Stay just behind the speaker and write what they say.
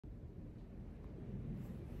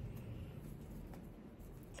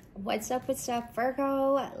What's up,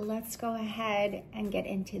 Virgo? Let's go ahead and get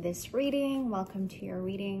into this reading. Welcome to your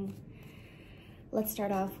reading. Let's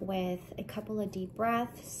start off with a couple of deep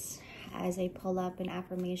breaths as I pull up an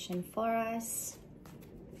affirmation for us.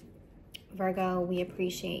 Virgo, we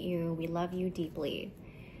appreciate you. We love you deeply.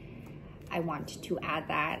 I want to add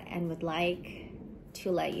that and would like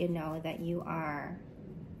to let you know that you are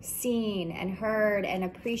seen and heard and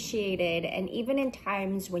appreciated, and even in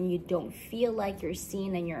times when you don't feel like you're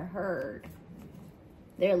seen and you're heard,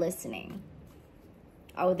 they're listening.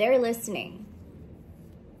 Oh, they're listening.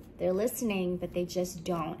 They're listening, but they just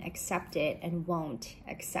don't accept it and won't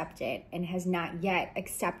accept it and has not yet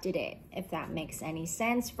accepted it, if that makes any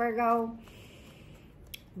sense, Virgo.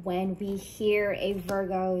 When we hear a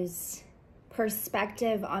Virgo's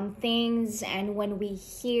perspective on things, and when we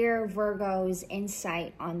hear Virgo's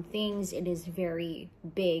insight on things, it is very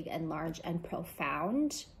big and large and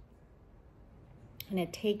profound. And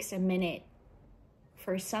it takes a minute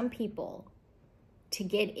for some people to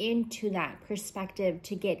get into that perspective,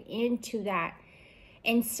 to get into that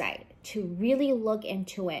insight, to really look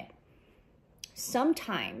into it.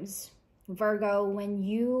 Sometimes, Virgo, when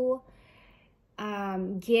you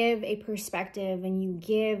give a perspective and you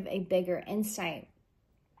give a bigger insight,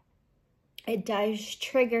 it does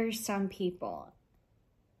trigger some people.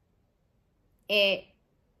 It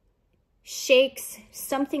shakes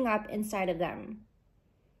something up inside of them.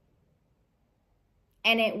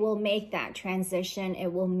 And it will make that transition.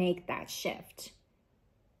 It will make that shift.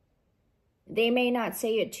 They may not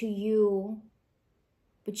say it to you,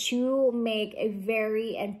 but you make a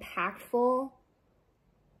very impactful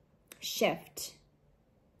shift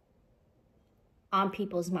on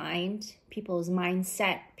people's mind, people's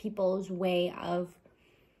mindset, people's way of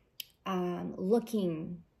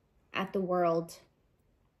looking at the world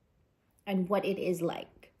and what it is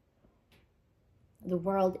like. The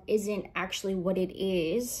world isn't actually what it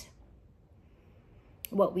is.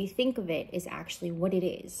 What we think of it is actually what it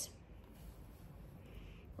is,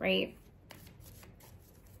 right?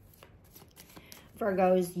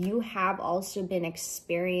 Virgos, you have also been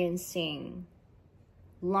experiencing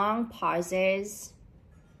long pauses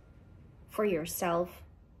for yourself.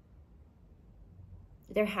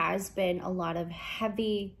 There has been a lot of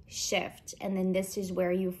heavy shift, and then this is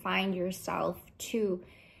where you find yourself to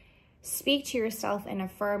speak to yourself and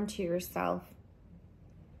affirm to yourself,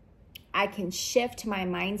 I can shift my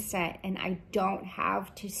mindset and I don't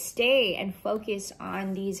have to stay and focus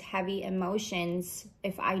on these heavy emotions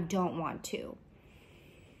if I don't want to.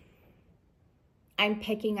 I'm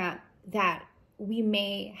picking up that we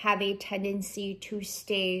may have a tendency to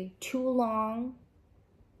stay too long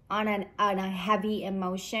on a heavy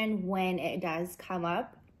emotion when it does come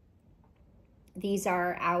up. These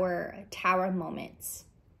are our tower moments,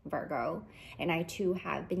 Virgo, and I too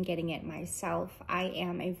have been getting it myself. I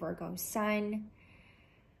am a Virgo sun.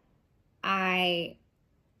 I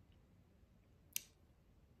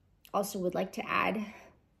also would like to add,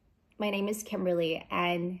 my name is Kimberly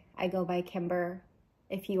and I go by Kimber.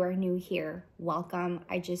 If you are new here, welcome.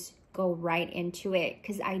 I just go right into it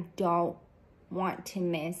because I don't want to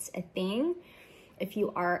miss a thing. If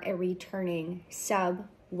you are a returning sub,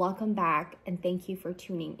 welcome back and thank you for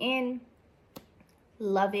tuning in.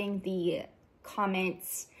 Loving the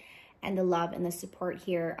comments and the love and the support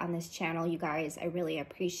here on this channel, you guys. I really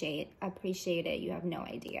appreciate it. You have no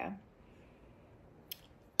idea.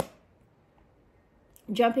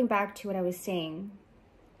 Jumping back to what I was saying,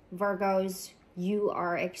 Virgos, you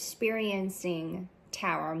are experiencing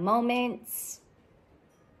tower moments.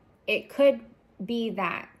 It could be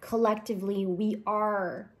that collectively we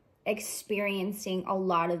are experiencing a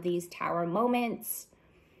lot of these tower moments.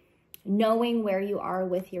 Knowing where you are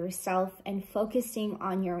with yourself and focusing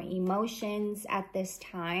on your emotions at this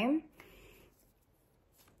time,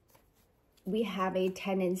 we have a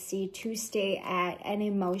tendency to stay at an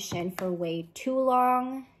emotion for way too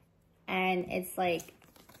long, and it's like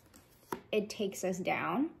it takes us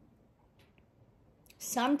down.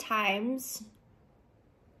 Sometimes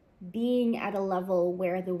being at a level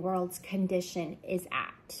where the world's condition is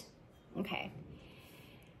at. Okay.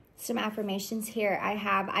 Some affirmations here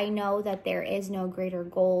I know that there is no greater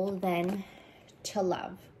goal than to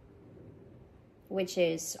love, which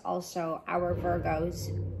is also our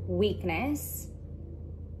Virgo's weakness,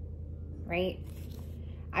 right?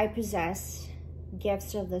 I possess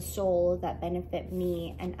gifts of the soul that benefit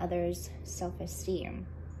me and others' self-esteem.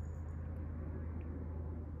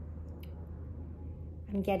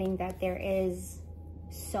 I'm getting that there is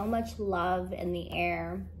so much love in the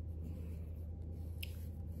air.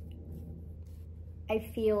 I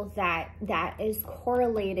feel that that is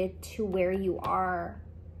correlated to where you are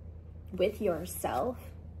with yourself,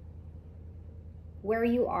 where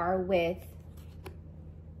you are with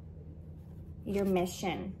your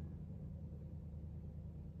mission,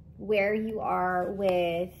 where you are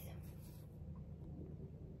with,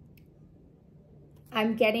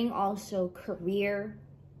 I'm getting also career,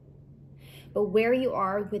 but where you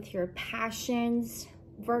are with your passions,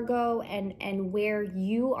 Virgo, and where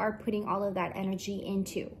you are putting all of that energy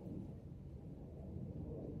into.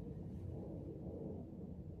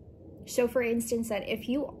 So for instance, that if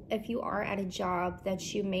you are at a job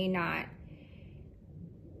that you may not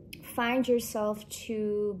find yourself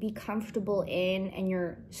to be comfortable in, and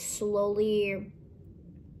you're slowly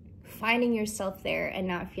finding yourself there and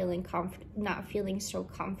not feeling so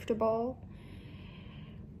comfortable,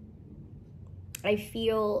 I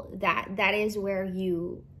feel that is where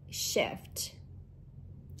you shift.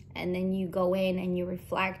 And then you go in and you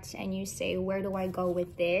reflect and you say, where do I go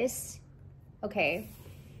with this? Okay,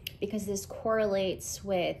 because this correlates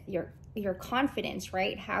with your confidence,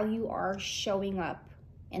 right? How you are showing up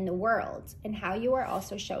in the world, and how you are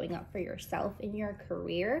also showing up for yourself in your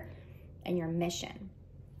career and your mission,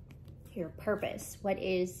 your purpose. What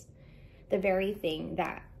is the very thing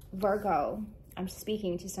that, Virgo, I'm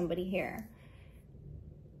speaking to somebody here.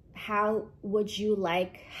 How are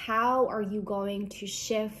you going to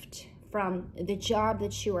shift from the job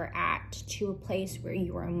that you are at to a place where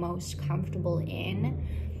you are most comfortable in?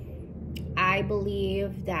 I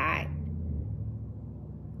believe that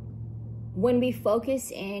when we focus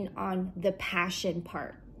in on the passion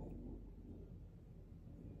part,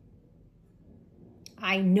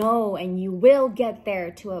 I know, and you will get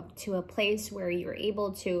there to a place where you're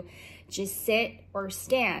able to just sit or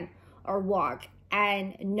stand or walk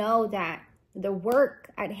and know that the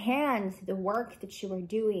work at hand, the work that you are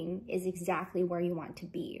doing, is exactly where you want to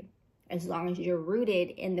be, as long as you're rooted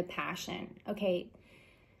in the passion. Okay,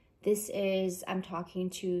 I'm talking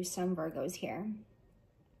to some Virgos here,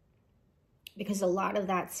 because a lot of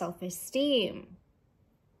that self-esteem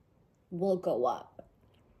will go up.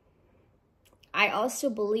 I also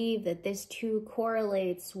believe that this too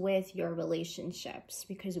correlates with your relationships,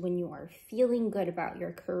 because when you are feeling good about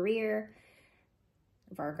your career,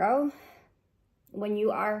 Virgo, when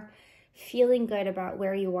you are feeling good about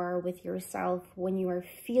where you are with yourself, when you are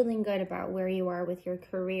feeling good about where you are with your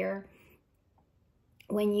career,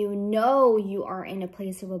 when you know you are in a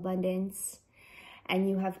place of abundance and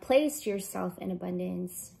you have placed yourself in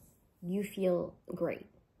abundance, you feel great.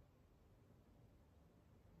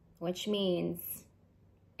 Which means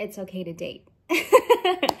it's okay to date.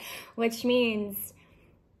 Which means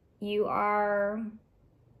you are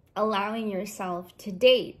allowing yourself to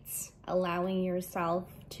date, allowing yourself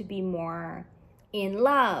to be more in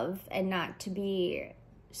love, and not to be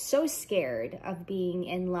so scared of being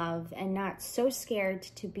in love, and not so scared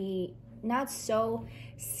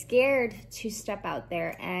to step out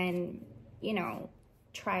there and,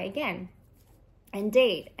 try again and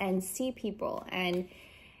date and see people and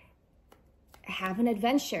have an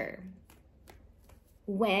adventure.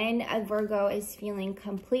 When a Virgo is feeling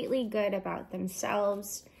completely good about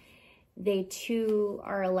themselves, they too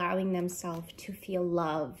are allowing themselves to feel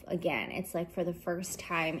love again. It's like for the first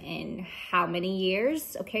time in how many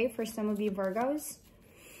years? Okay, for some of you Virgos,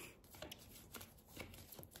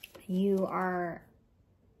 you are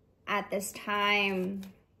at this time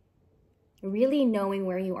really knowing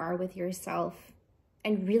where you are with yourself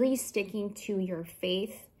and really sticking to your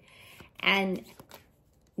faith. And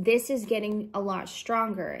this is getting a lot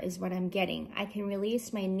stronger, is what I'm getting. I can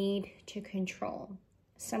release my need to control.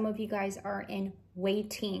 Some of you guys are in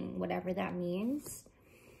waiting, whatever that means.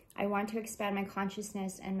 I want to expand my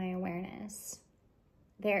consciousness and my awareness.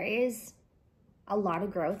 There is a lot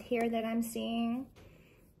of growth here that I'm seeing,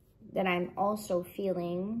 that I'm also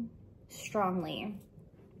feeling strongly.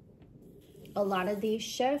 A lot of these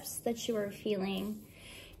shifts that you are feeling,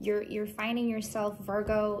 you're finding yourself,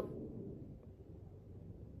 Virgo,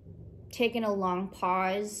 taking a long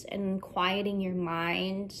pause and quieting your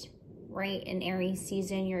mind, right? In Aries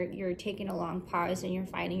season, you're taking a long pause and you're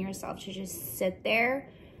finding yourself to just sit there.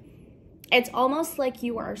 It's almost like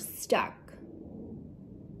you are stuck,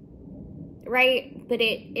 right? But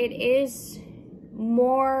it is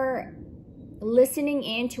more listening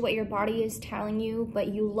into what your body is telling you, but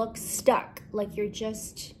you look stuck, like you're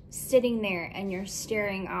just sitting there and you're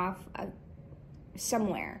staring off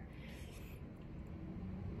somewhere.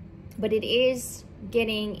 But it is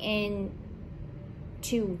getting in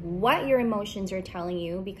to what your emotions are telling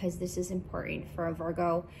you, because this is important for a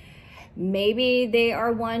Virgo. Maybe you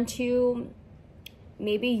are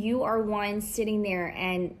one sitting there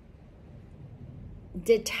and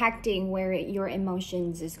detecting where your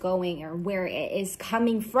emotions is going or where it is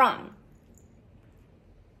coming from.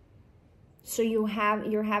 So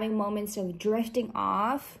you're having moments of drifting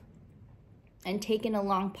off and taking a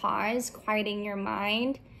long pause, quieting your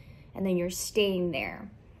mind, and then you're staying there.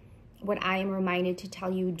 What I am reminded to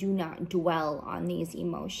tell you, do not dwell on these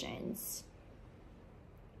emotions.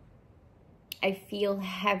 I feel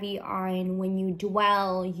heavy on when you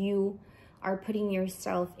dwell, you are putting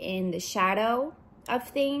yourself in the shadow of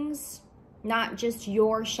things, not just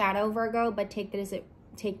your shadow, Virgo, but take this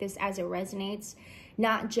as it resonates.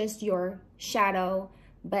 Not just your shadow,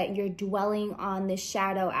 but you're dwelling on the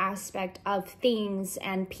shadow aspect of things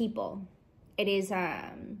and people. It is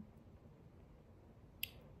a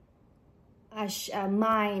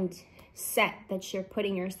mindset that you're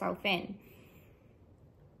putting yourself in.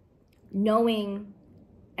 Knowing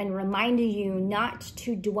and reminding you not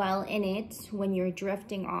to dwell in it when you're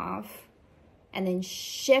drifting off, and then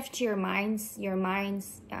shift your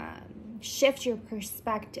shift your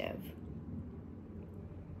perspective.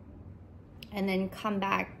 And then come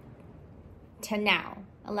back to now,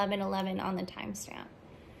 11:11 on the timestamp.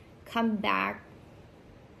 Come back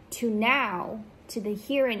to now, to the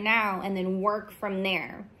here and now, and then work from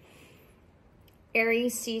there.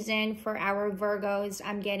 Aries season for our Virgos,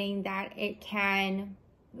 I'm getting that it can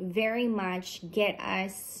very much get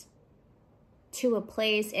us to a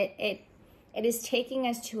place, it is taking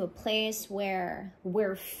us to a place where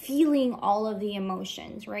we're feeling all of the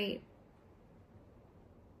emotions, right?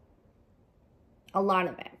 A lot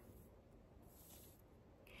of it.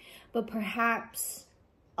 But perhaps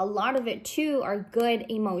a lot of it too are good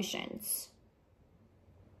emotions,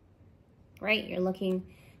 right? You're looking,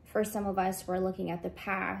 for some of us, we're looking at the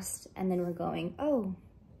past and then we're going, oh,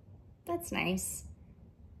 that's nice.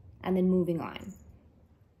 And then moving on.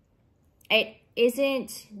 It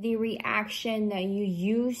isn't the reaction that you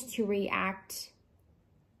used to react.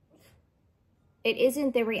 It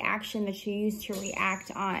isn't the reaction that you used to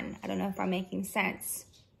react on. I don't know if I'm making sense.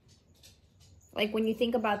 Like when you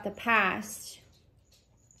think about the past,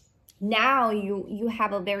 now you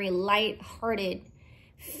have a very light-hearted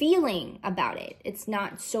feeling about it. It's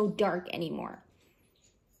not so dark anymore,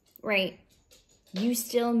 right? You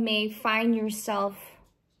still may find yourself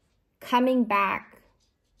coming back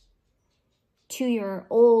to your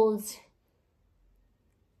old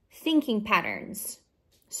thinking patterns.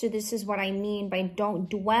 So this is what I mean by don't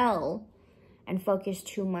dwell and focus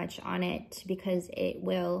too much on it, because it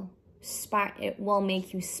will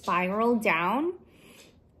make you spiral down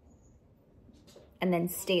and then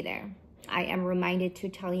stay there. I am reminded to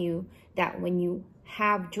tell you that when you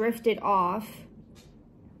have drifted off,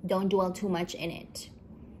 don't dwell too much in it.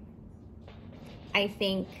 I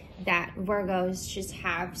think that Virgos just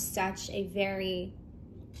have such a very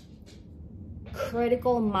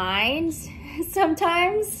critical mind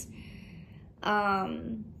sometimes.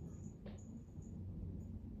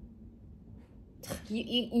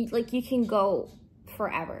 You can go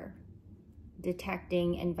forever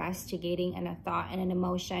detecting, investigating in a thought and an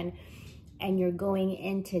emotion, and you're going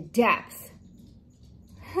into depth.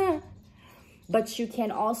 But you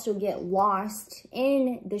can also get lost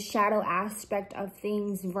in the shadow aspect of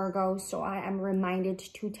things, Virgo. So I am reminded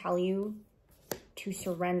to tell you to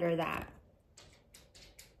surrender that,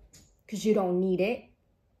 because you don't need it.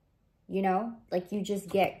 You know, like you just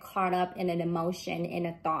get caught up in an emotion, in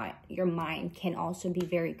a thought. Your mind can also be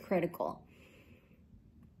very critical.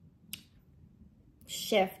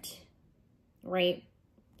 Shift, right?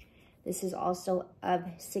 This is also of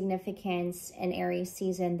significance in Aries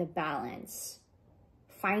season, the balance.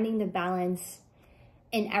 Finding the balance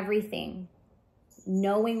in everything.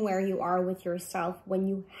 Knowing where you are with yourself when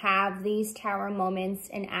you have these tower moments,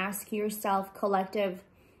 and ask yourself, collective,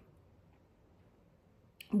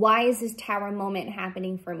 why is this tower moment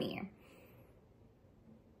happening for me?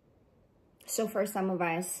 So for some of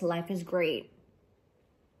us, life is great,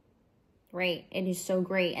 right? It is so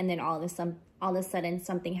great. And then all of a sudden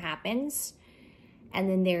something happens, and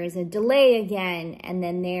then there is a delay again. And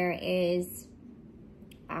then there is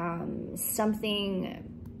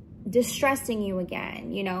something distressing you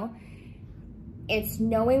again, you know? It's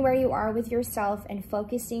knowing where you are with yourself and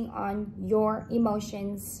focusing on your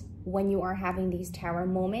emotions when you are having these tower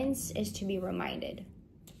moments is to be reminded,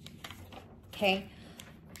 okay?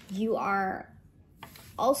 You are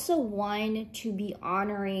also one to be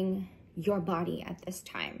honoring your body at this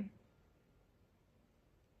time,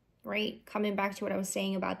 right? Coming back to what I was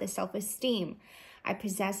saying about the self-esteem. I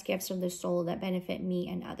possess gifts of the soul that benefit me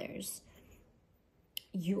and others.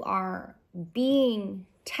 You are being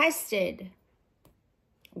tested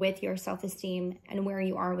with your self-esteem and where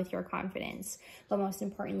you are with your confidence, but most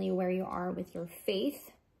importantly, where you are with your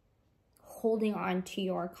faith, holding on to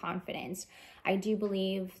your confidence. I do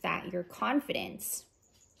believe that your confidence,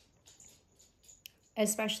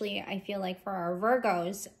 especially I feel like for our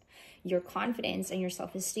Virgos, your confidence and your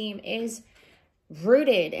self-esteem is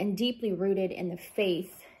rooted and deeply rooted in the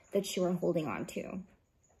faith that you are holding on to.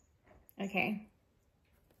 Okay,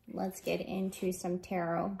 let's get into some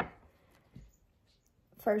tarot.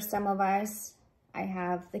 For some of us, I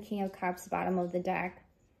have the King of Cups, bottom of the deck.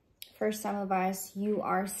 For some of us, you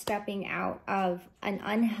are stepping out of an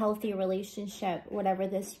unhealthy relationship, whatever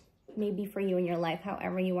this may be for you in your life,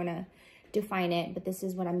 however you want to define it. But this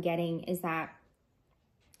is what I'm getting, is that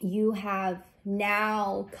you have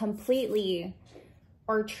now completely,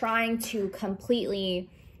 or trying to completely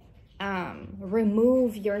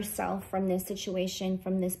remove yourself from this situation,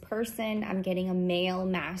 from this person. I'm getting a male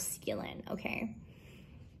masculine, okay?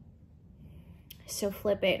 So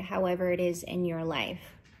flip it however it is in your life.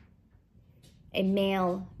 A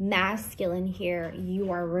male masculine here,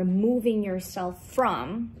 you are removing yourself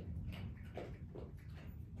from.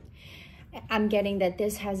 I'm getting that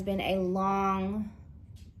this has been a long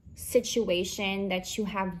situation that you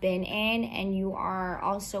have been in, and you are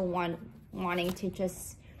also wanting to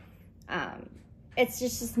just, it's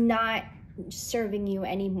just not serving you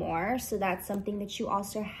anymore. So that's something that you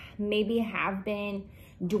also maybe have been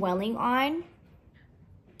dwelling on.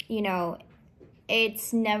 You know,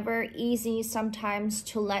 it's never easy sometimes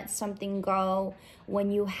to let something go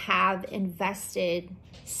when you have invested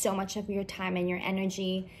so much of your time and your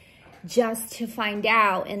energy, just to find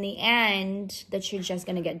out in the end that you're just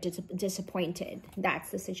going to get disappointed. That's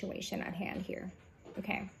the situation at hand here.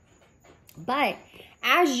 Okay. But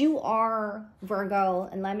as you are Virgo,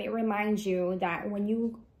 and let me remind you that when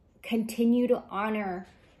you continue to honor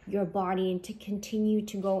your body and to continue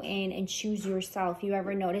to go in and choose yourself, you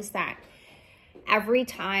ever notice that every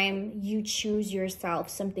time you choose yourself,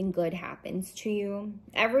 something good happens to you?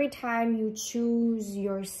 Every time you choose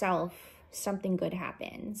yourself, something good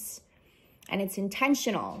happens. And it's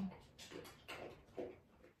intentional.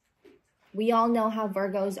 We all know how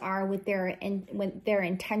Virgos are with their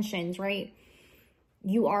intentions, right?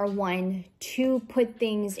 You are one to put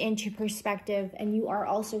things into perspective, and you are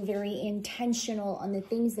also very intentional on the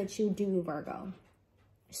things that you do, Virgo.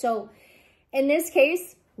 So in this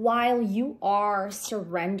case, while you are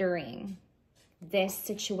surrendering this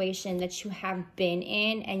situation that you have been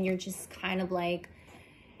in, and you're just kind of like,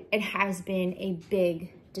 it has been a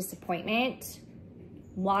big disappointment,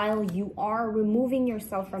 while you are removing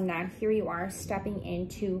yourself from that, here you are stepping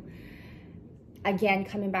into, again,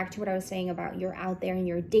 coming back to what I was saying about you're out there and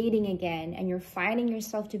you're dating again, and you're finding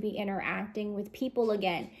yourself to be interacting with people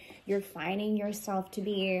again. You're finding yourself to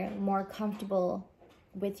be more comfortable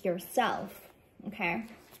with yourself, okay?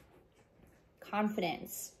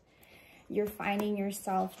 Confidence. You're finding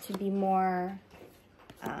yourself to be more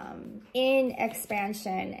in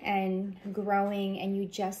expansion and growing, and you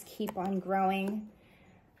just keep on growing.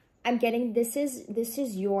 I'm getting this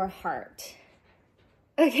is your heart.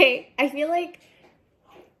 Okay, I feel like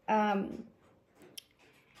I'm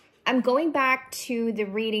going back to the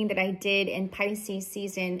reading that I did in Pisces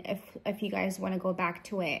season, if you guys want to go back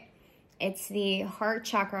to it. It's the heart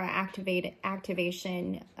chakra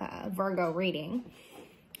activation Virgo reading.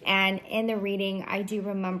 And in the reading, I do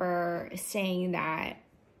remember saying that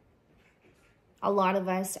a lot of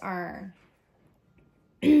us are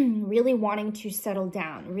really wanting to settle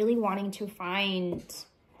down, really wanting to find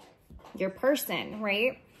your person,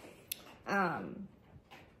 right?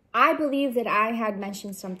 I believe that I had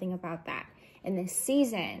mentioned something about that. In this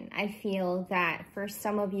season, I feel that for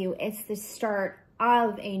some of you, it's the start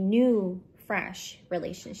of a new, fresh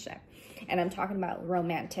relationship. And I'm talking about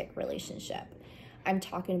romantic relationship. I'm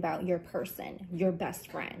talking about your person, your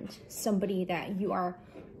best friend, somebody that you are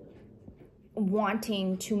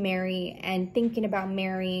wanting to marry and thinking about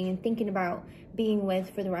marrying and thinking about being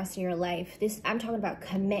with for the rest of your life. I'm talking about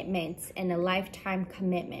commitments and a lifetime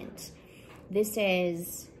commitment. This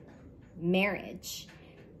is marriage.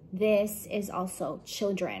 This is also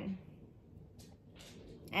children.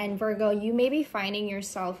 And Virgo, you may be finding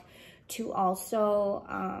yourself to also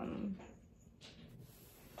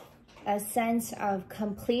a sense of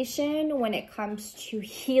completion when it comes to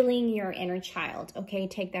healing your inner child. Okay,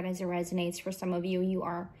 take that as it resonates. For some of you, you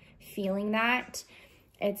are feeling that.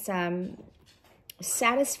 It's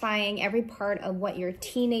satisfying every part of what your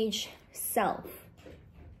teenage self,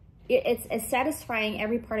 it's satisfying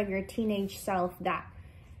every part of your teenage self that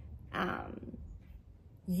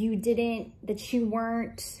you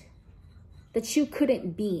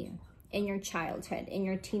couldn't be. in your childhood, in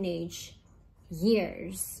your teenage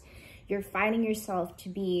years. You're finding yourself to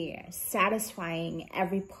be satisfying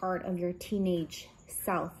every part of your teenage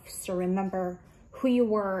self. So remember who you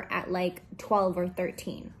were at like 12 or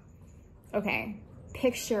 13. Okay,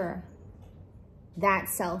 picture that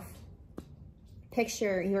self.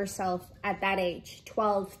 Picture yourself at that age,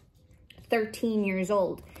 12, 13 years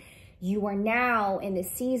old. You are now in the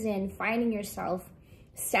season finding yourself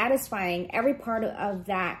satisfying every part of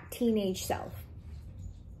that teenage self.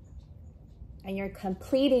 And you're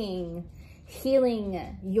completing,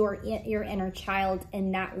 healing your inner child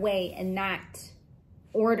in that way, in that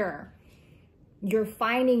order. You're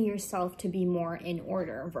finding yourself to be more in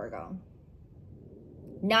order, Virgo.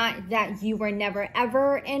 Not that you were never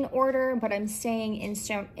ever in order, but I'm saying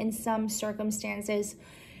in some circumstances,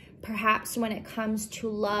 perhaps when it comes to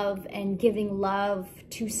love and giving love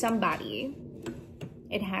to somebody,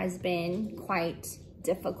 it has been quite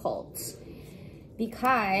difficult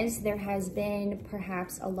because there has been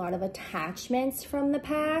perhaps a lot of attachments from the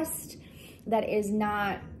past that is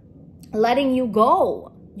not letting you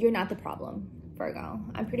go. You're not the problem, Virgo.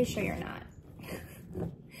 I'm pretty sure you're not.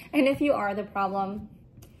 And if you are the problem,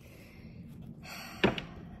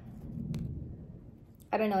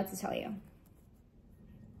 I don't know what to tell you.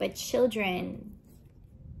 But children,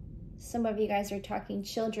 some of you guys are talking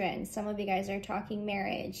children. Some of you guys are talking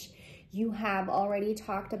marriage. You have already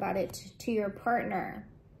talked about it to your partner.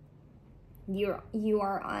 You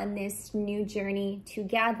are on this new journey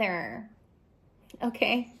together.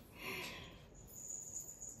 Okay?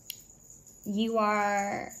 You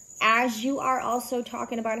are, as you are also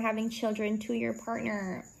talking about having children to your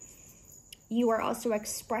partner, you are also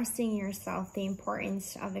expressing yourself, the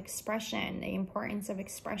importance of expression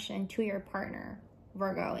to your partner,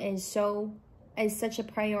 Virgo, is such a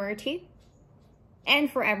priority,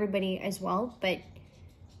 and for everybody as well. But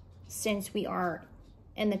since we are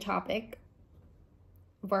in the topic,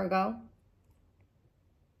 Virgo,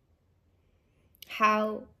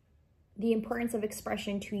 how the importance of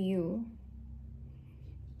expression to you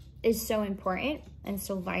is so important and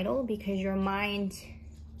so vital, because your mind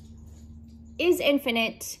is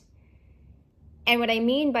infinite. And what I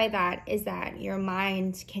mean by that is that your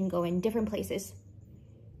mind can go in different places,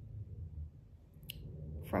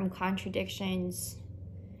 from contradictions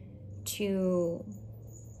to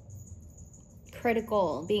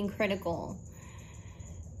being critical,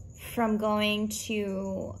 from going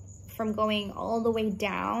all the way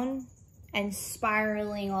down and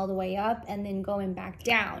spiraling all the way up and then going back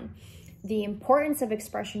down. The importance of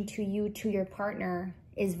expression to you, to your partner,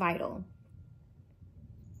 is vital.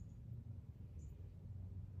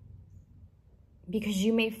 Because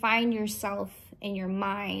you may find yourself in your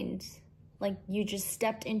mind like you just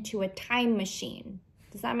stepped into a time machine.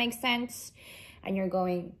 Does that make sense? And you're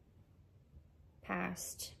going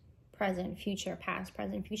past, present, future, past,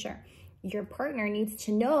 present, future. Your partner needs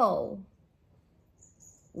to know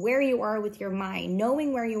where you are with your mind,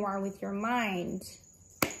 knowing where you are with your mind,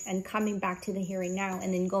 and coming back to the here and now,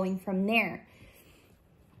 and then going from there.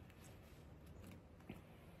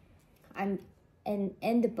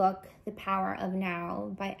 In the book, The Power of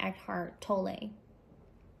Now by Eckhart Tolle,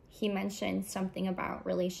 he mentioned something about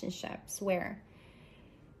relationships where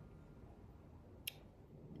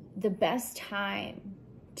the best time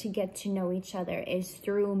to get to know each other is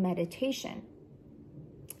through meditation.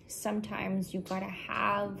 Sometimes you gotta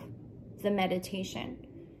have the meditation.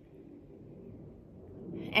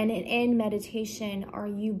 And in meditation, are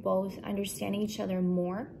you both understanding each other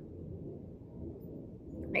more?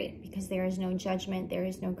 Right? Because there is no judgment, there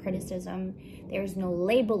is no criticism, there is no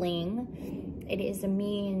labeling. It is a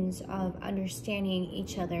means of understanding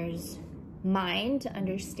each other's mind,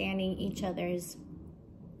 understanding each other's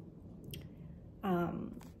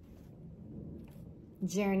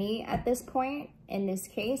journey at this point. In this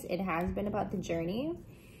case, it has been about the journey.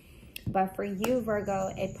 But for you,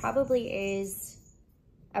 Virgo, it probably is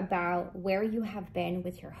about where you have been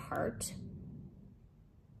with your heart,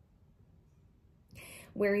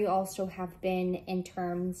 where you also have been in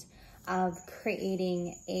terms of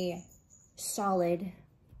creating a solid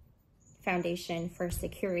foundation for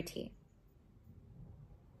security.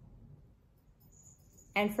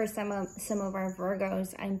 And for some of our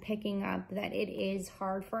Virgos, I'm picking up that it is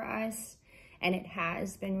hard for us, and it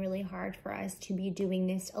has been really hard for us to be doing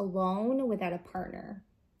this alone without a partner.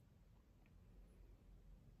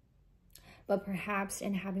 But perhaps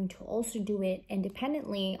in having to also do it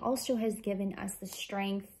independently also has given us the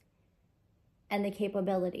strength and the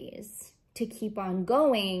capabilities to keep on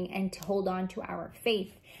going and to hold on to our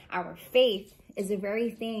faith. Our faith is the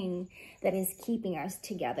very thing that is keeping us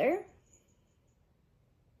together.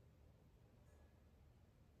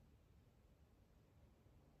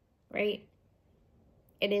 right?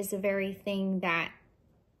 It is the very thing that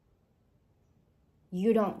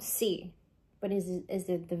you don't see, but is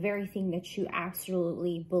it the very thing that you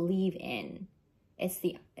absolutely believe in. It's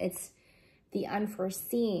the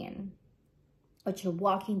unforeseen, but you're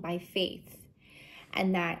walking by faith.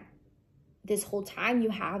 And that this whole time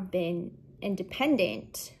you have been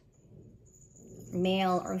independent,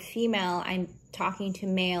 male or female. I'm talking to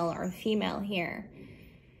male or female here.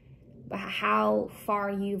 But how far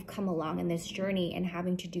you've come along in this journey and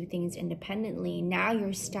having to do things independently. Now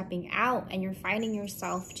you're stepping out and you're finding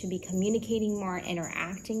yourself to be communicating more,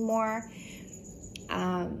 interacting more,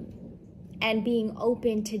 and being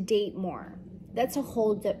open to date more. That's a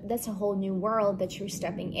whole new world that you're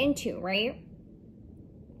stepping into, right?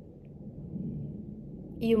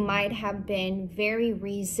 You might have been very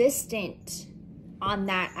resistant on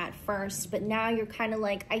that at first, but now you're kind of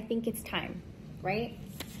like, I think it's time, right?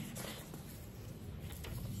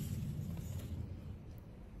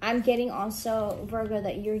 I'm getting also, Virgo,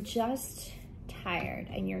 that you're just tired,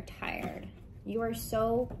 and you're tired. You are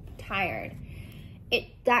so tired.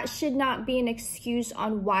 That should not be an excuse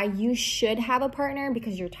on why you should have a partner,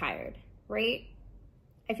 because you're tired, right?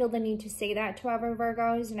 I feel the need to say that to other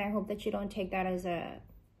Virgos, and I hope that you don't take that as a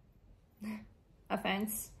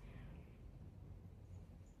offense.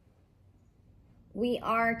 We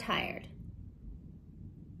are tired.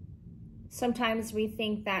 Sometimes we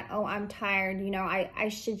think that, oh, I'm tired, you know, I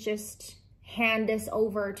should just hand this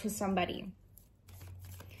over to somebody.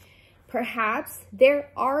 Perhaps there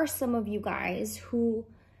are some of you guys who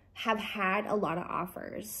have had a lot of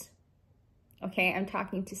offers. Okay, I'm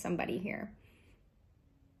talking to somebody here.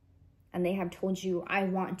 And they have told you, I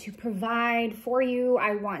want to provide for you.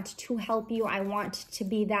 I want to help you. I want to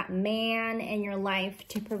be that man in your life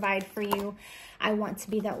to provide for you. I want to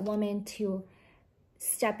be that woman to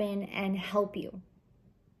step in and help you.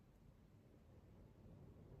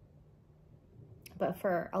 But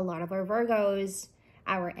for a lot of our Virgos,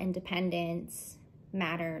 our independence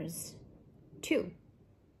matters too.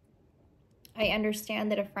 I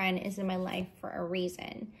understand that a friend is in my life for a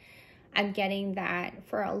reason. I'm getting that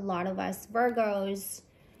for a lot of us Virgos,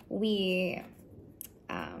 we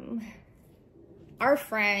are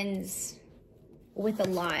friends with a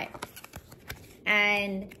lot.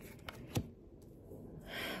 And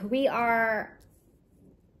we are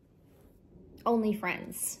only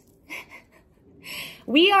friends.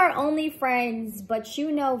 We are only friends, but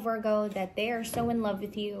you know, Virgo, that they are so in love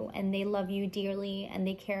with you and they love you dearly and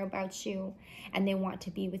they care about you and they want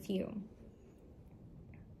to be with you.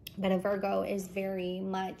 But a Virgo is very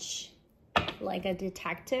much like a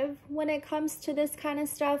detective when it comes to this kind of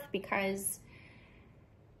stuff, because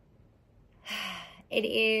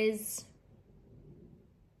it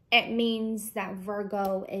means that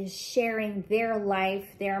Virgo is sharing their life,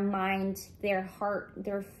 their mind, their heart,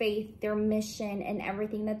 their faith, their mission, and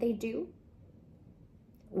everything that they do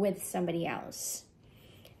with somebody else.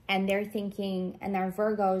 And they're thinking, and our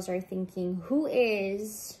Virgos are thinking, who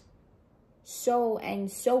is so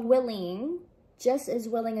willing, just as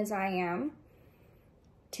willing as I am,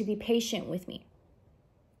 to be patient with me.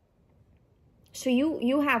 So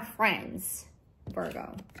you have friends,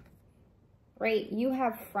 Virgo. Right? You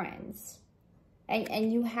have friends.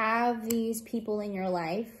 And you have these people in your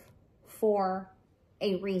life for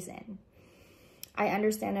a reason. I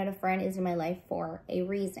understand that a friend is in my life for a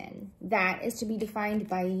reason. That is to be defined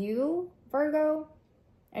by you, Virgo,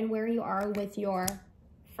 and where you are with your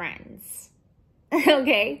friends.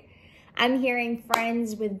 Okay? I'm hearing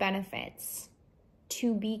friends with benefits.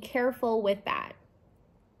 To be careful with that.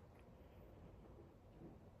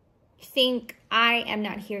 Think I am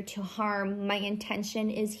not here to harm. My intention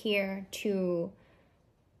is here to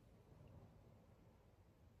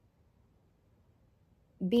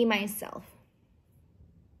be myself.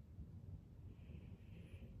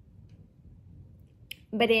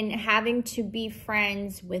 But in having to be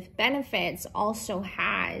friends with benefits also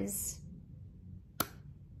has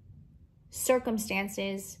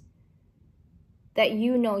circumstances that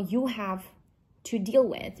you know you have to deal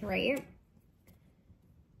with, right?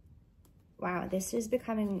 Wow, this is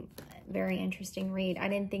becoming a very interesting read. I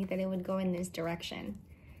didn't think that it would go in this direction.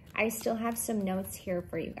 I still have some notes here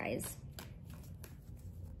for you guys.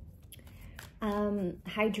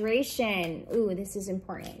 Hydration. Ooh, this is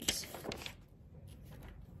important.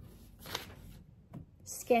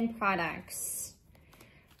 Skin products.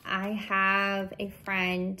 I have a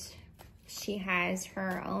friend. She has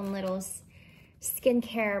her own little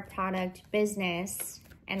skincare product business.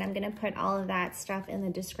 And I'm going to put all of that stuff in the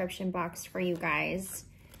description box for you guys.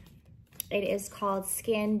 It is called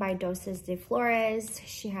Skin by Doses de Flores.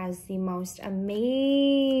 She has the most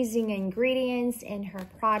amazing ingredients in her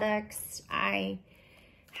products. I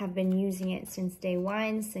have been using it since day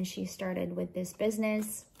one, since she started with this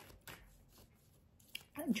business.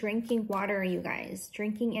 Drinking water, you guys.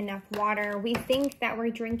 Drinking enough water. We think that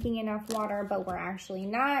we're drinking enough water, but we're actually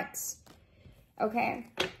not. Okay.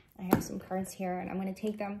 I have some cards here, and I'm going to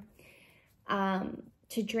take them.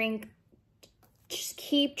 To drink, just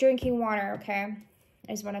keep drinking water, okay?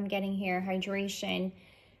 Is what I'm getting here. Hydration.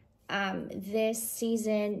 This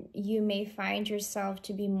season, you may find yourself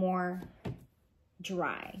to be more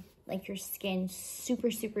dry. Like your skin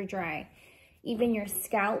super, super dry. Even your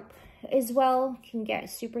scalp as well can get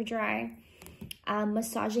super dry.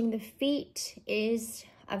 Massaging the feet is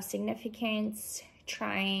of significance.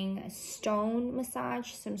 Trying stone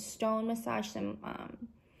massage, some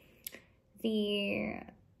the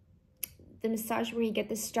massage where you get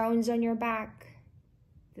the stones on your back,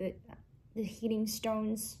 the heating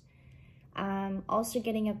stones. Also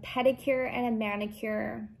getting a pedicure and a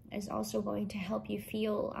manicure is also going to help you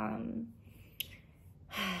feel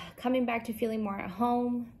coming back to feeling more at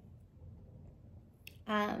home.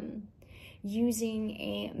 Using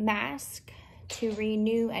a mask to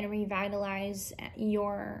renew and revitalize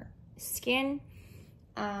your skin.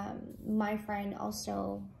 My friend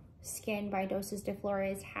also, Skin by Doses de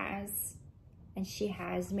Flores, she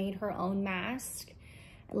has made her own mask.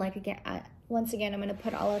 Like again, once again, I'm going to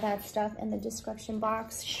put all of that stuff in the description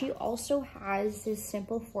box. She also has this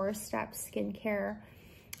simple 4-step skincare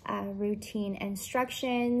routine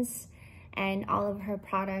instructions, and all of her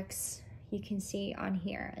products you can see on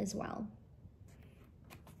here as well.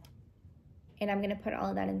 And I'm going to put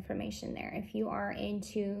all of that information there. If you are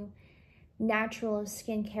into natural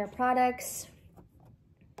skincare products,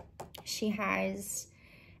 she has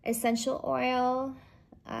essential oil,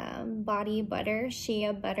 body butter,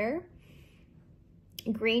 shea butter,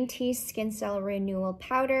 green tea skin cell renewal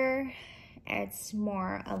powder. It's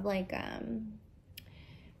more of like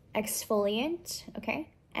exfoliant,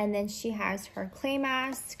 okay? And then she has her clay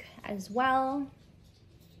mask as well.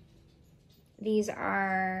 These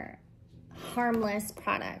are harmless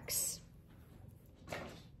products.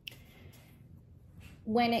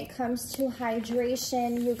 When it comes to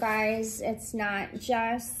hydration, you guys, it's not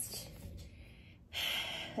just,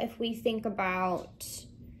 if we think about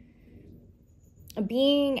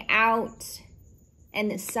being out in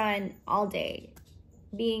the sun all day,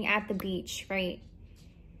 being at the beach, right?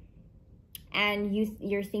 And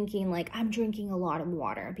you're thinking like, I'm drinking a lot of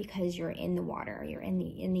water because you're in the water, you're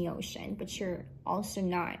in the ocean, but you're also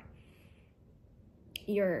not.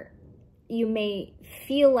 You may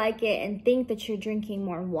feel like it and think that you're drinking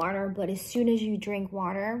more water, but as soon as you drink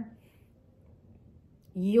water,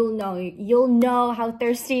 you'll know how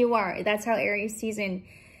thirsty you are. That's how Aries season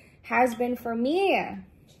has been for me.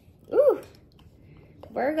 Ooh,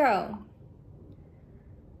 Virgo.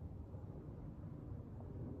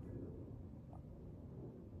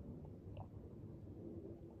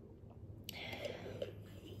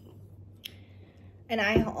 And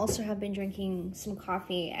I also have been drinking some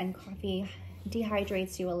coffee, and coffee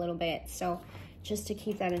dehydrates you a little bit. So just to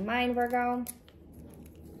keep that in mind, Virgo.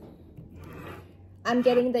 I'm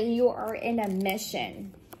getting that you are in a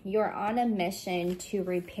mission. You're on a mission to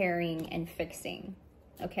repairing and fixing.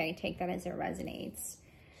 Okay, take that as it resonates.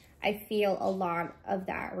 I feel a lot of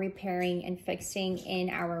that repairing and fixing in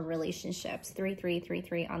our relationships.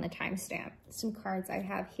 3333 on the timestamp. Some cards I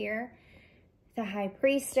have here. The High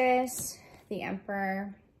Priestess, the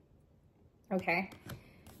Emperor. Okay.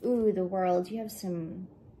 Ooh, the World. You have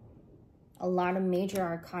a lot of major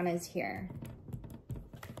arcanas here.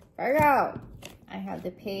 Virgo. I have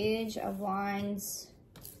the Page of Wands.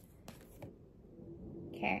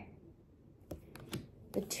 Okay.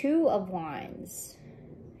 The Two of Wands,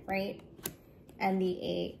 right? And the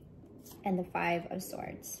 8 and the 5 of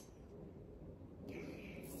Swords.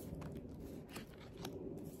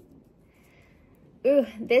 Ooh,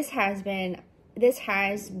 this has been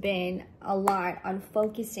a lot on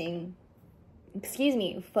focusing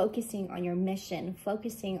on your mission,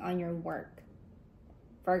 focusing on your work,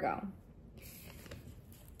 Virgo.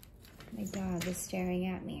 My dog is staring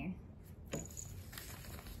at me.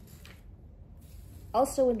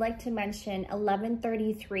 Also would like to mention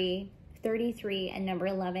 1133, 33, and number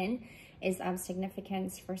 11 is of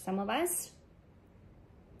significance for some of us.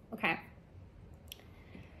 Okay.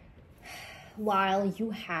 While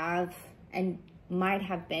you have and might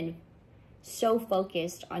have been so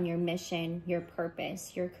focused on your mission, your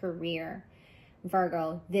purpose, your career,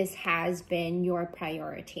 Virgo, this has been your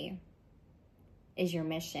priority, is your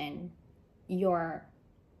mission, your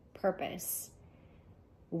purpose,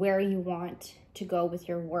 where you want to go with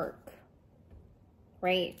your work,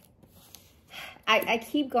 right? I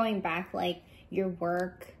keep going back, like, your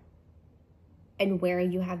work and where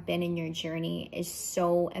you have been in your journey is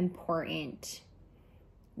so important,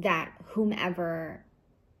 that whomever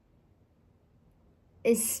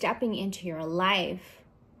is stepping into your life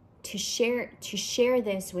to share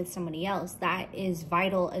this with somebody else, that is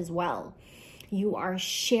vital as well. You are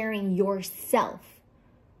sharing yourself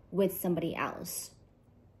with somebody else.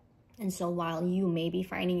 And so while you may be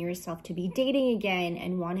finding yourself to be dating again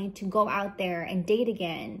and wanting to go out there and date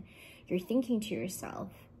again, you're thinking to yourself,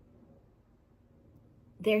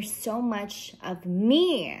 there's so much of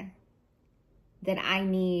me that I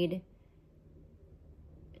need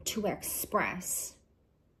to express.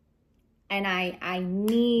 And I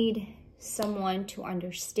need someone to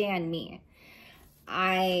understand me.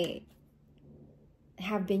 I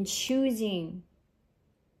have been choosing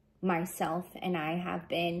myself, and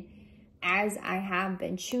as I have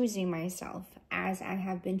been choosing myself, as I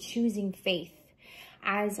have been choosing faith,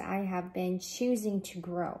 as I have been choosing to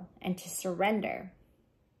grow and to surrender,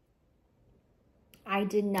 I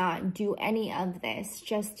did not do any of this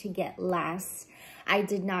just to get less. I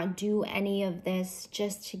did not do any of this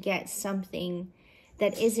just to get something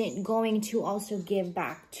that isn't going to also give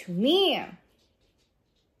back to me.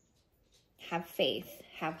 Have faith,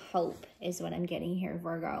 have hope is what I'm getting here,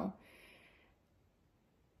 Virgo.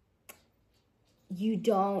 You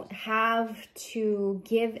don't have to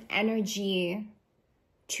give energy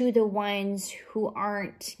to the ones who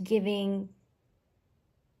aren't giving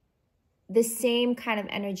the same kind of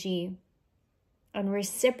energy and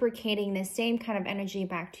reciprocating the same kind of energy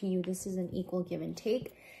back to you. This is an equal give and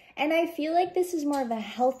take. And I feel like this is more of a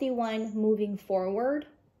healthy one moving forward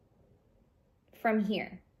from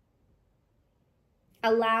here.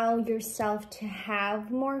 Allow yourself to have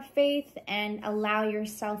more faith and allow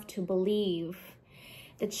yourself to believe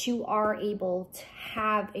that you are able to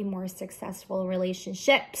have a more successful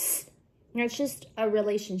relationships. Not just a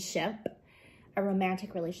relationship, a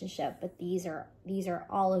romantic relationship, but these are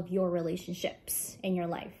all of your relationships in your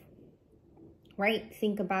life, right?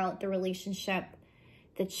 Think about the relationship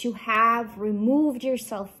that you have removed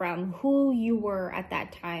yourself from, who you were at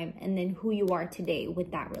that time, and then who you are today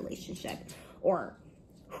with that relationship, or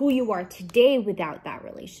who you are today without that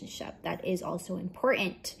relationship. That is also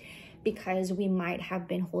important, because we might have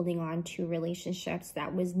been holding on to relationships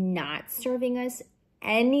that was not serving us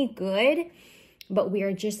any good, but we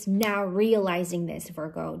are just now realizing this,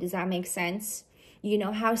 Virgo. Does that make sense? You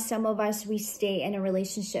know how some of us, we stay in a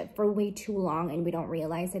relationship for way too long and we don't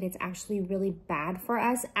realize that it's actually really bad for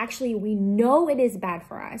us. Actually, we know it is bad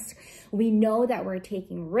for us. We know that we're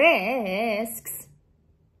taking risks,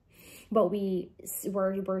 but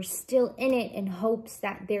we're still in it in hopes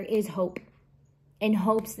that there is hope, in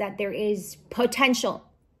hopes that there is potential,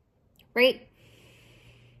 right?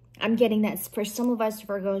 I'm getting that for some of us,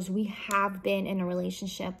 Virgos, we have been in a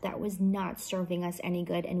relationship that was not serving us any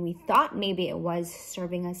good, and we thought maybe it was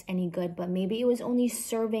serving us any good, but maybe it was only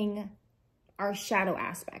serving our shadow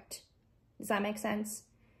aspect. Does that make sense?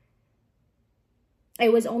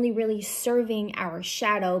 It was only really serving our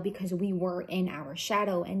shadow because we were in our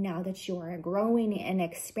shadow, and now that you are growing and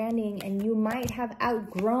expanding, and you might have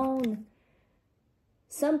outgrown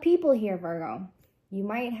some people here, Virgo. You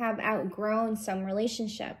might have outgrown some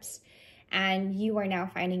relationships, and you are now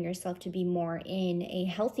finding yourself to be more in a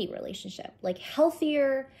healthy relationship, like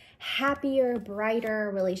healthier, happier, brighter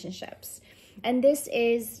relationships. And this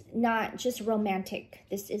is not just romantic.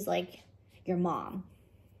 This is like your mom.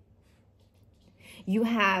 You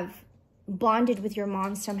have bonded with your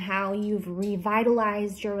mom somehow. You've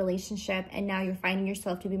revitalized your relationship, and now you're finding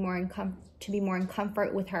yourself to be more in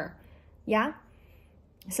comfort with her. Yeah?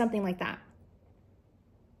 Something like that.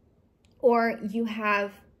 Or you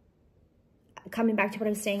have, coming back to what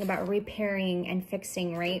I was saying about repairing and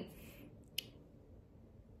fixing, right?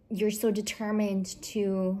 You're so determined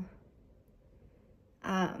to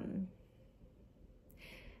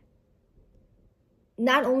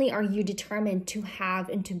not only are you determined to have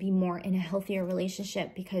and to be more in a healthier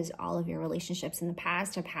relationship, because all of your relationships in the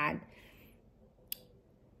past have had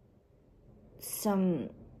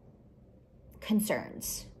some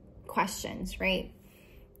concerns, questions, right?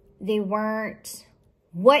 They weren't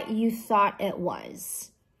what you thought it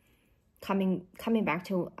was. Coming back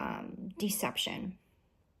to deception.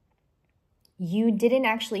 You didn't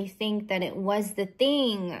actually think that it was the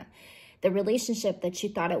thing, the relationship that you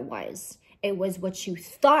thought it was. It was what you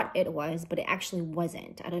thought it was, but it actually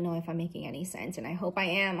wasn't. I don't know if I'm making any sense, and I hope I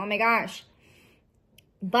am. Oh my gosh.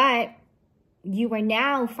 But you are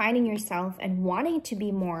now finding yourself and wanting to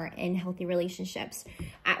be more in healthy relationships.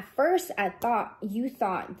 At first, you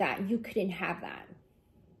thought that you couldn't have that,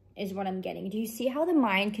 is what I'm getting. Do you see how the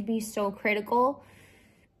mind could be so critical?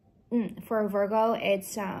 For a Virgo,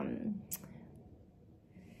 it's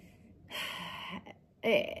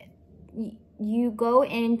you go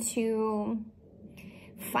into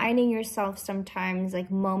finding yourself sometimes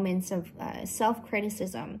like moments of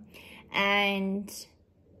self-criticism and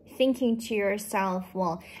thinking to yourself,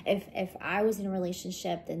 well, if I was in a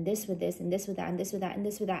relationship, then this with this and this with that and this with that and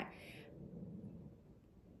this with that.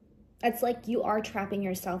 It's like you are trapping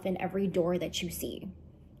yourself in every door that you see.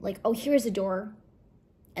 Like, oh, here's a door.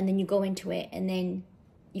 And then you go into it and then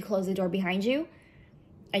you close the door behind you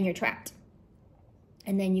and you're trapped.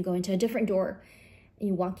 And then you go into a different door and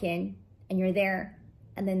you walk in and you're there.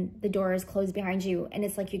 And then the door is closed behind you. And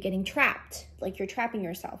it's like you're getting trapped. Like you're trapping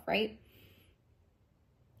yourself, right?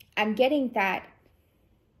 I'm getting that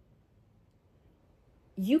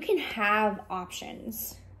you can have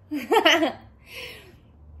options.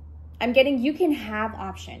 I'm getting you can have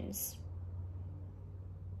options.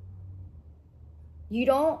 You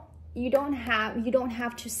don't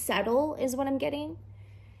have to settle, is what I'm getting.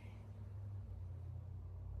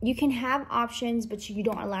 You can have options, but you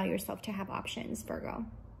don't allow yourself to have options, Virgo.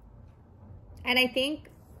 And I think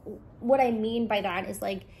what I mean by that is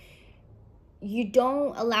like, you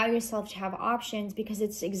don't allow yourself to have options because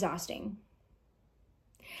it's exhausting.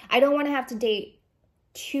 I don't want to have to date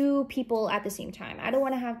 2 people at the same time. I don't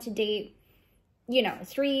want to have to date,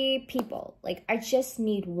 3 people. Like, I just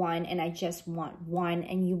need one, and I just want one.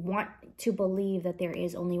 And you want to believe that there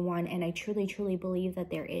is only one. And I truly, truly believe that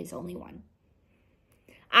there is only one.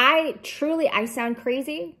 I sound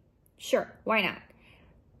crazy. Sure, why not?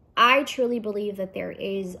 I truly believe that there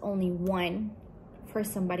is only one for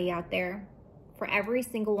somebody out there. For every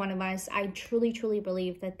single one of us, I truly, truly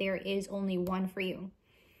believe that there is only one for you.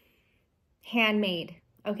 Handmade,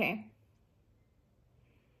 okay?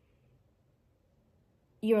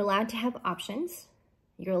 You're allowed to have options.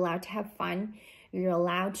 You're allowed to have fun. You're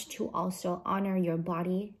allowed to also honor your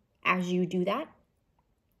body as you do that.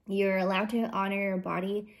 You're allowed to honor your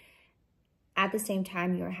body at the same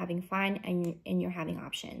time you're having fun and you're having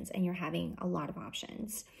options, and you're having a lot of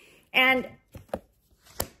options. And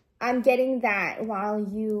I'm getting that while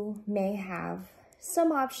you may have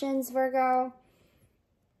some options, Virgo,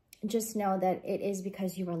 just know that it is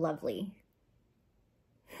because you are lovely.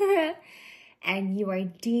 And you are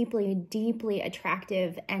deeply, deeply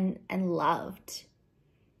attractive and loved.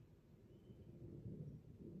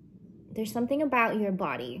 There's something about your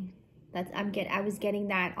body that I was getting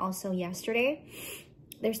that also yesterday.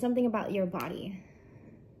 There's something about your body.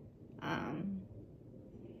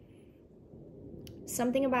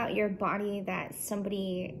 Something about your body that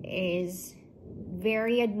somebody is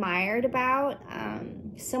very admired about.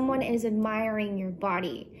 Someone is admiring your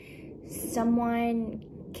body. Someone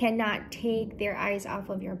cannot take their eyes off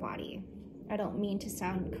of your body. I don't mean to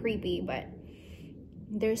sound creepy, but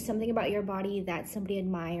there's something about your body that somebody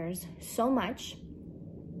admires so much.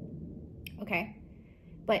 Okay.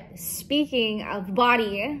 But speaking of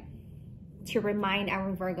body, to remind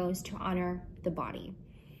our Virgos to honor the body.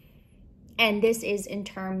 And this is in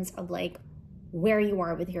terms of like where you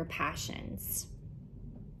are with your passions.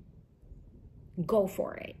 Go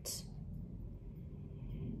for it.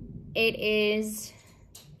 It is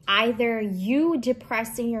either you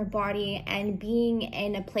depressing your body and being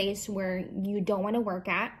in a place where you don't want to work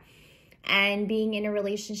at, and being in a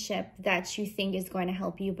relationship that you think is going to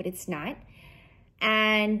help you, but it's not,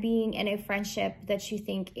 and being in a friendship that you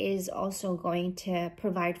think is also going to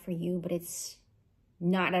provide for you, but it's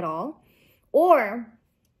not at all, or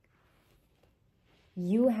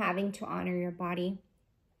you having to honor your body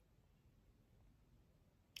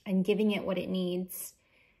and giving it what it needs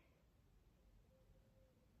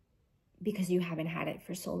because you haven't had it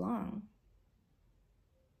for so long.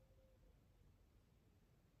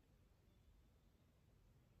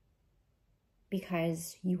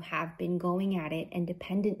 Because you have been going at it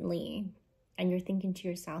independently and you're thinking to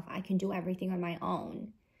yourself, I can do everything on my own.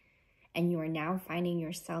 And you are now finding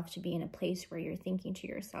yourself to be in a place where you're thinking to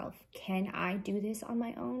yourself, can I do this on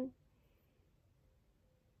my own?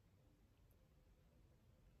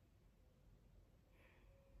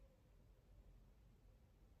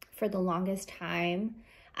 For the longest time,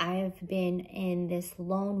 I've been in this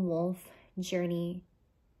lone wolf journey,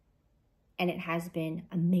 and it has been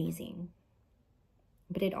amazing.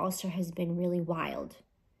 But it also has been really wild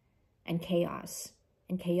and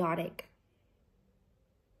chaotic.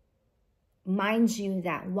 Mind you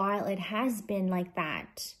that while it has been like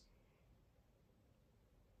that,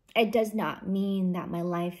 it does not mean that my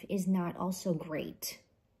life is not also great.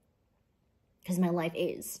 Because my life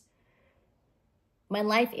is. My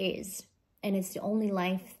life is. And it's the only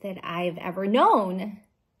life that I've ever known.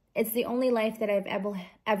 It's the only life that I've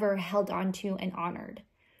ever held on to and honored.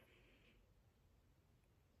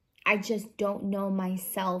 I just don't know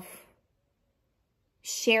myself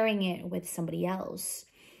sharing it with somebody else.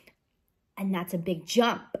 And that's a big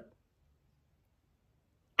jump.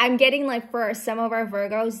 I'm getting like for some of our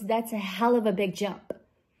Virgos, that's a hell of a big jump.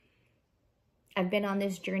 I've been on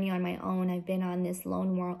this journey on my own. I've been on this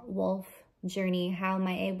lone wolf journey. How am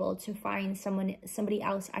I able to find somebody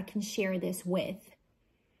else I can share this with?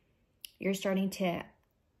 You're starting to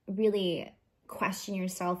really question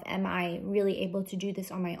yourself. Am I really able to do this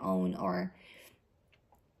on my own? Or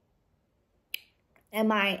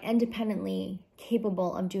am I independently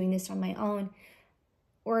capable of doing this on my own?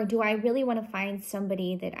 Or do I really want to find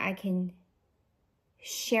somebody that I can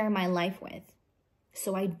share my life with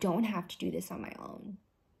so I don't have to do this on my own?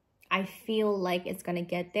 I feel like it's going to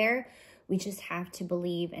get there. We just have to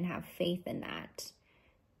believe and have faith in that.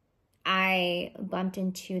 I bumped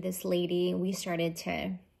into this lady. We started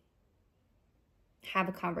to have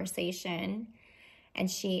a conversation, and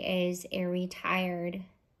she is a retired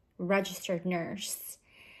registered nurse.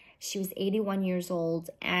 She was 81 years old,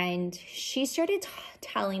 and she started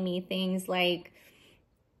telling me things like,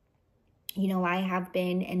 you know, I have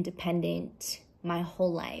been independent my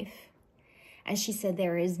whole life. And she said,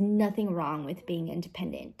 there is nothing wrong with being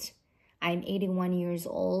independent. I'm 81 years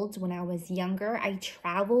old. When I was younger, I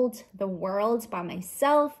traveled the world by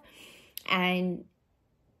myself. And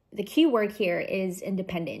the key word here is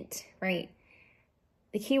independent, right?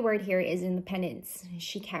 The key word here is independence.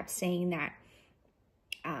 She kept saying that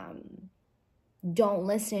don't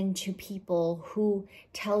listen to people who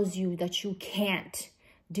tells you that you can't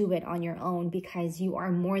do it on your own, because you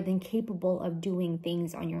are more than capable of doing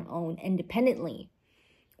things on your own independently,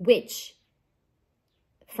 which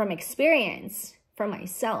from experience, for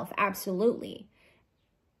myself, absolutely.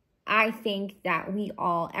 I think that we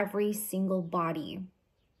all, every single body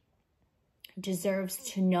deserves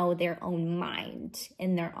to know their own mind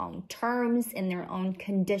in their own terms, in their own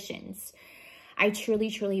conditions. I truly,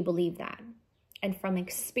 truly believe that. And from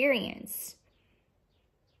experience,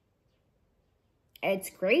 it's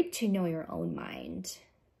great to know your own mind.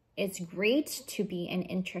 It's great to be in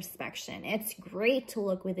introspection. It's great to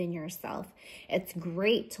look within yourself. It's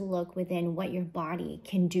great to look within what your body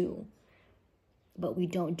can do. But we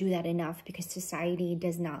don't do that enough because society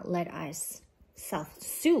does not let us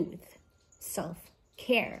self-soothe,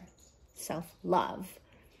 self-care, self-love.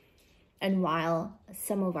 And while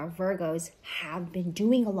some of our Virgos have been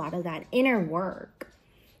doing a lot of that inner work,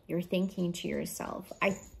 you're thinking to yourself,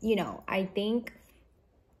 I think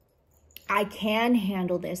I can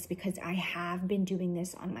handle this because I have been doing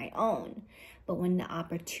this on my own. But when the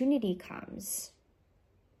opportunity comes,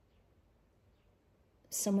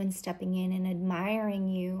 someone stepping in and admiring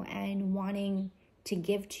you and wanting to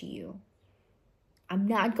give to you, I'm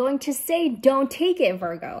not going to say don't take it,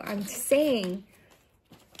 Virgo. I'm saying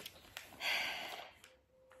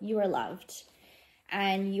you are loved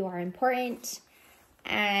and you are important,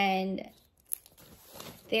 and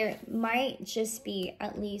there might just be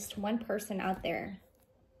at least one person out there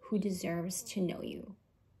who deserves to know you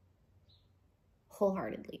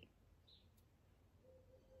wholeheartedly,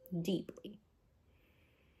 deeply.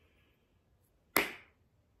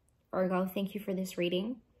 Virgo, thank you for this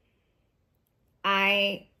reading.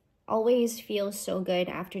 I always feel so good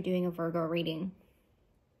after doing a Virgo reading.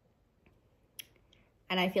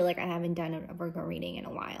 And I feel like I haven't done a Virgo reading in a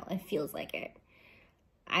while. It feels like it.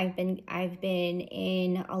 I've been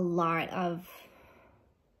in a lot of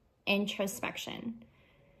introspection.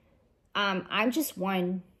 I'm just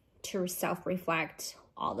one to self-reflect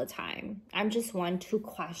all the time. I'm just one to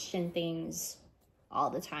question things all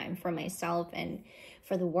the time for myself and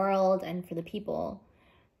for the world and for the people.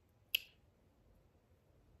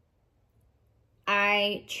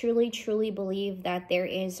 I truly, truly believe that there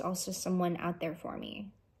is also someone out there for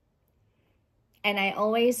me. And I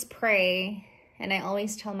always pray and I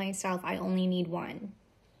always tell myself I only need one.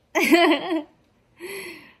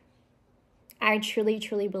 I truly,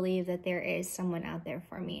 truly believe that there is someone out there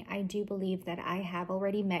for me. I do believe that I have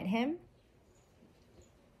already met him.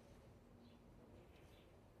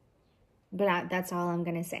 But that's all I'm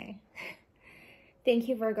going to say. Thank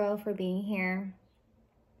you, Virgo, for being here.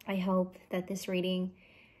 I hope that this reading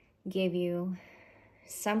gave you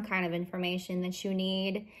some kind of information that you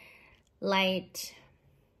need. Light.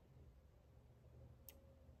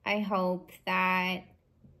 I hope that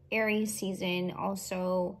Aries season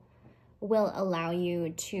also will allow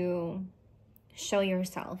you to show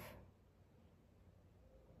yourself,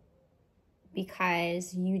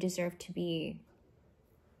 because you deserve to be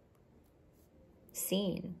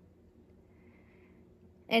seen.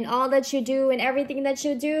 And all that you do and everything that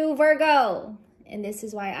you do, Virgo. And this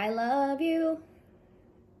is why I love you.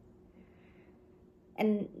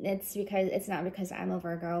 And it's not because I'm a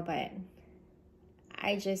Virgo, but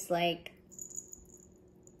I just like,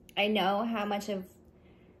 I know how much of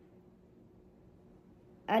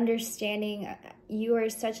understanding, you are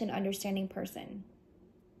such an understanding person.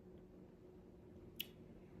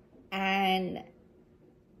 And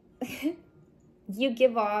you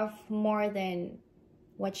give off more than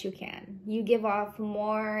what you can. You give off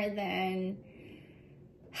more than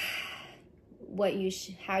what you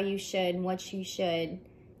how you should, what you should.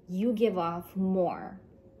 You give off more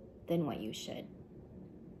than what you should.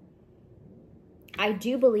 I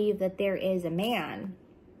do believe that there is a man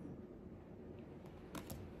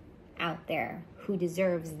out there who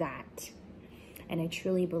deserves that. And I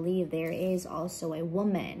truly believe there is also a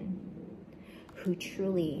woman who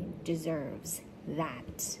truly deserves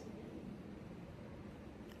that.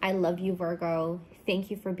 I love you, Virgo. Thank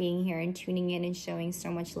you for being here and tuning in and showing so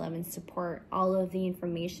much love and support. All of the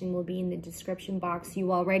information will be in the description box.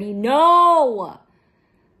 You already know.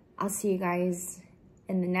 I'll see you guys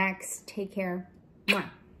in the next. Take care. Mwah.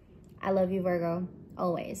 I love you, Virgo.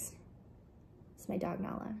 Always. It's my dog,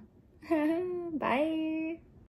 Nala. Bye.